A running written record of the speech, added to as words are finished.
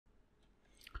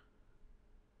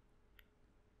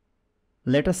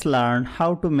Let us learn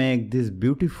how to make this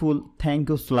beautiful thank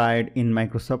you slide in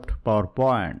Microsoft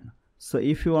PowerPoint. So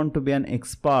if you want to be an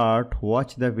expert,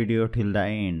 watch the video till the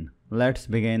end. Let's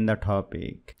begin the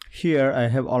topic. Here I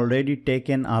have already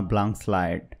taken a blank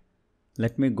slide.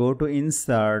 Let me go to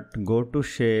Insert, go to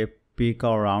Shape, pick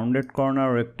a rounded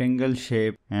corner rectangle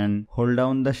shape and hold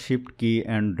down the Shift key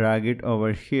and drag it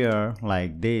over here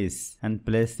like this and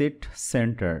place it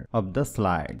center of the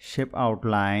slide. Shape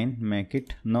outline, make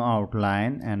it no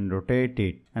outline and rotate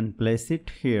it and place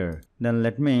it here. Then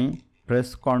let me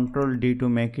press Ctrl D to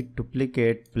make it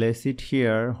duplicate, place it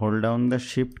here, hold down the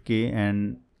Shift key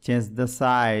and change the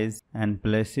size and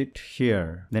place it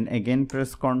here. Then again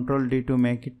press Ctrl D to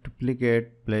make it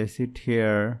duplicate, place it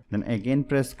here. Then again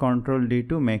press Ctrl D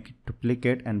to make it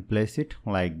duplicate and place it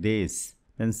like this.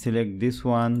 Then select this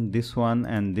one and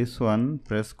this one,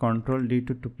 press Ctrl D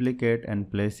to duplicate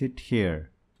and place it here.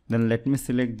 Then let me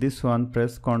select this one,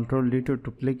 press Ctrl D to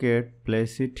duplicate,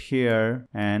 place it here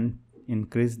and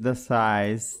increase the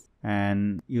size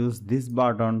and use this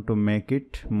button to make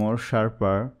it more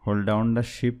sharper. Hold down the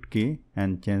Shift key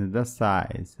and change the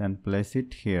size and place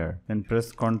it here. Then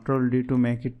press Ctrl D to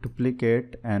make it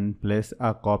duplicate and place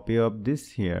a copy of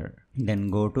this here.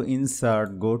 Then go to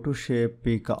Insert, go to Shape,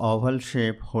 pick a oval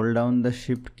shape, hold down the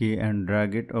Shift key and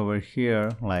drag it over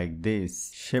here like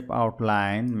this. Shape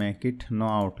outline, make it no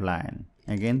outline.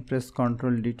 Again press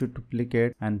Ctrl D to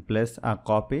duplicate and place a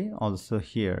copy also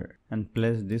here and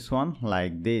place this one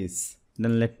like this.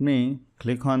 Then let me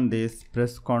click on this,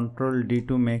 press Ctrl D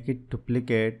to make it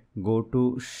duplicate, go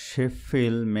to Shape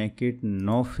Fill, make it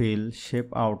no fill,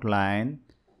 Shape Outline,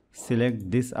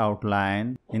 select this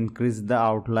outline, increase the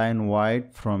outline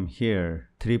white from here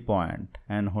 3 point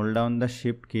and hold down the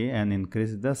Shift key and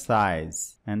increase the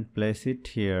size and place it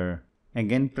here.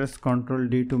 Again press Ctrl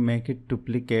D to make it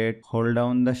duplicate, hold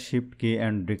down the Shift key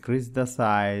and decrease the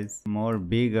size more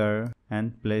bigger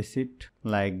and place it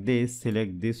like this.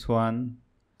 Select this one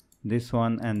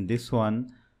and this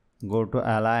one. Go to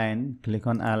Align, click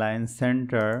on Align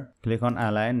Center, click on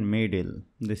Align Middle.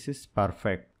 This is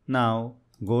perfect. Now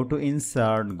go to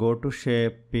Insert, go to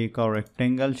Shape, pick a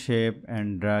rectangle shape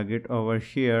and drag it over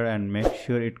here and make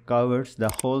sure it covers the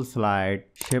whole slide.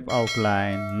 Shape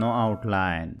Outline, no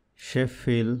outline. Shape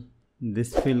Fill,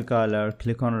 this fill color,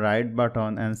 click on right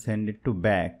button and send it to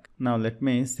back. Now let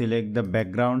me select the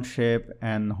background shape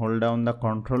and hold down the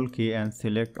Ctrl key and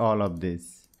select all of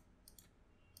this.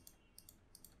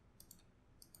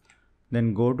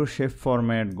 Then go to Shape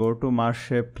Format, go to Merge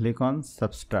Shape, click on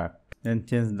Subtract. Then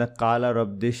change the color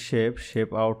of this shape,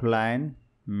 Shape Outline,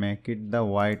 make it the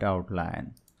white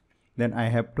outline. Then I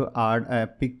have to add a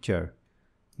picture.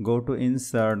 Go to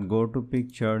Insert, go to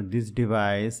Picture, this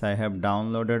device, I have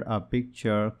downloaded a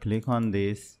picture, click on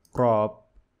this,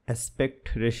 crop,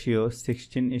 aspect ratio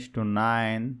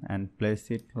 16:9 and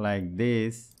place it like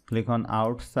this, click on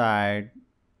outside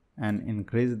and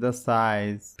increase the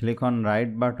size, click on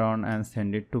right button and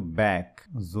send it to back,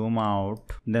 zoom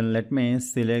out. Then let me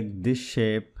select this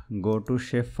shape, go to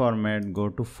Shape Format, go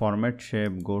to Format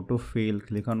Shape, go to Fill,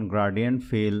 click on Gradient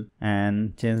Fill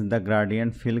and change the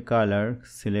gradient fill color.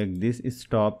 Select this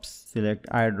stops, select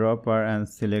eyedropper and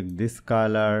select this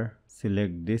color,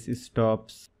 select this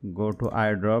stops, go to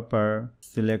eyedropper,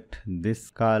 select this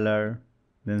color,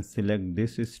 then select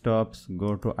this stops,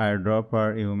 go to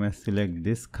eyedropper, you may select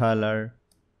this color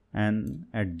and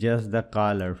adjust the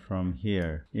color from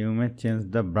here. You may change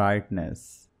the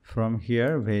brightness from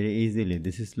here very easily.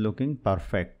 This is looking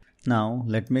perfect. Now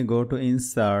let me go to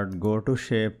Insert, go to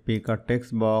Shape, pick a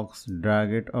text box,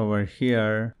 drag it over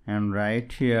here and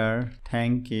write here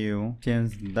thank you.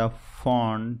 Change the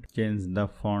font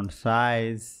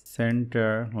size,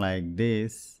 center like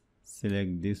this.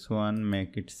 Select this one,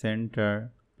 make it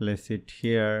center, place it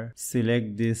here.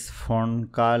 Select this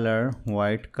font color,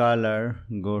 white color,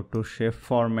 go to Shape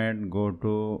Format, go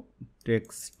to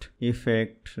Text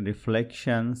Effect,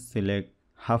 Reflection, select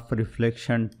Half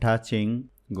Reflection Touching,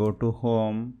 go to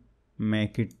Home,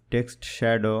 make it Text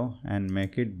Shadow and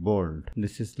make it bold.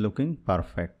 This is looking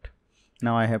perfect.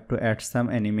 Now I have to add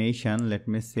some animation. Let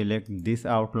me select this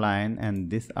outline and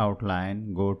this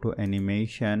outline, go to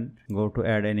Animation, go to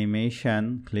Add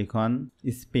Animation, click on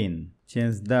Spin.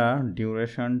 Change the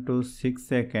duration to 6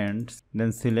 seconds,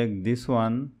 then select this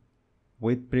one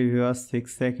with previous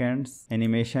 6 seconds,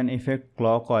 animation effect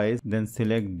clockwise, then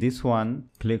select this one,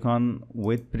 click on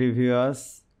with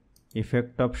previous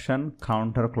effect option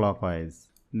counterclockwise.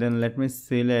 Then let me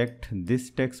select this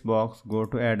text box, go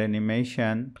to Add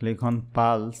Animation, click on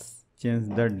Pulse, change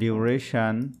the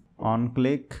duration, on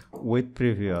click with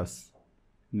previous.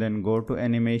 Then go to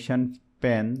Animation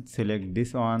pen, select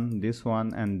this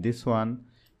one and this one.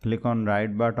 Click on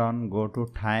right button, go to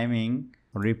timing,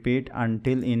 repeat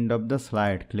until end of the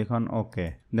slide. Click on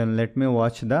OK. Then let me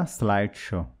watch the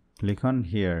slideshow. Click on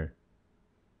here.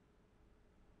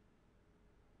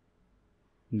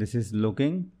 This is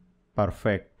looking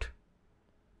perfect.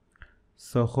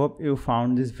 So hope you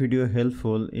found this video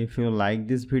helpful. If you like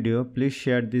this video, please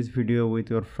share this video with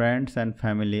your friends and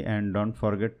family and don't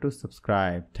forget to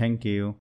subscribe. Thank you.